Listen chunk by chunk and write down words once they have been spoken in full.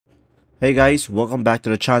Hey guys, welcome back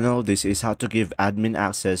to the channel. This is how to give admin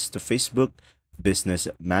access to Facebook Business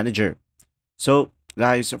Manager. So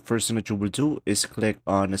guys, first thing that you will do is click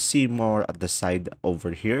on see more at the side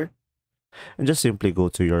over here and just simply go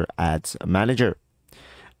to your ads manager.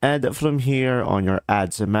 And from here on your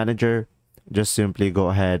ads manager, just simply go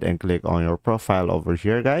ahead and click on your profile over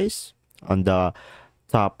here guys on the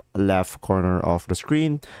top left corner of the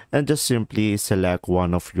screen and just simply select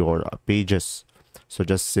one of your pages. So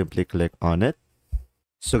just simply click on it.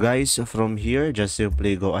 So guys, from here, just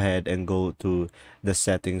simply go ahead and go to the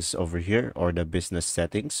settings over here or the business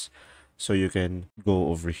settings. So you can go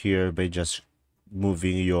over here by just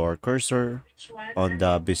moving your cursor on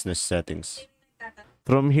the business settings.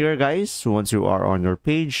 From here, guys, once you are on your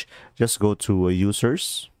page, just go to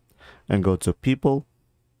users and go to people.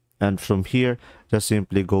 And from here, just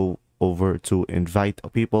simply go over to invite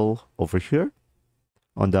people over here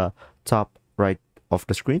on the top right of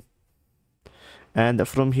the screen. And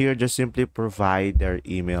from here, just simply provide their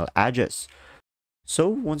email address. So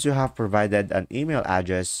once you have provided an email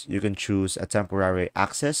address, you can choose a temporary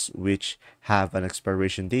access which have an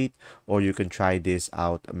expiration date, or you can try this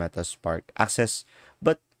out Metaspark access.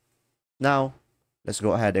 But now let's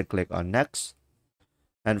go ahead and click on next.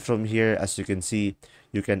 And from here, as you can see,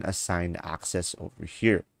 you can assign access over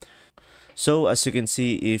here. So as you can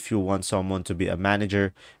see, if you want someone to be a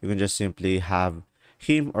manager, you can just simply have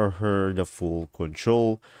him or her the full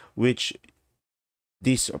control, which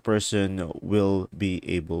this person will be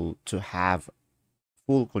able to have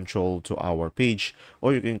full control to our page.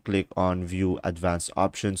 Or you can click on view advanced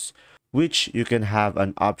options, which you can have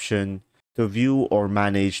an option to view or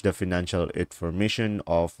manage the financial information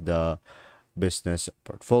of the business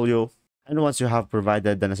portfolio. And once you have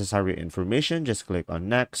provided the necessary information, just click on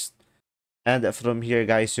next. And from here,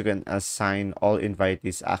 guys, you can assign all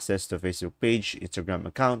invitees access to Facebook page, Instagram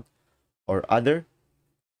account, or other.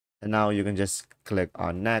 And now you can just click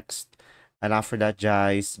on next. And after that,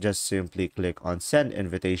 guys, just simply click on send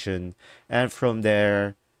invitation. And from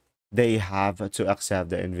there, they have to accept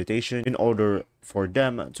the invitation in order for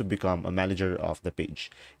them to become a manager of the page.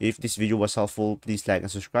 If this video was helpful, please like and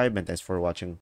subscribe, and thanks for watching.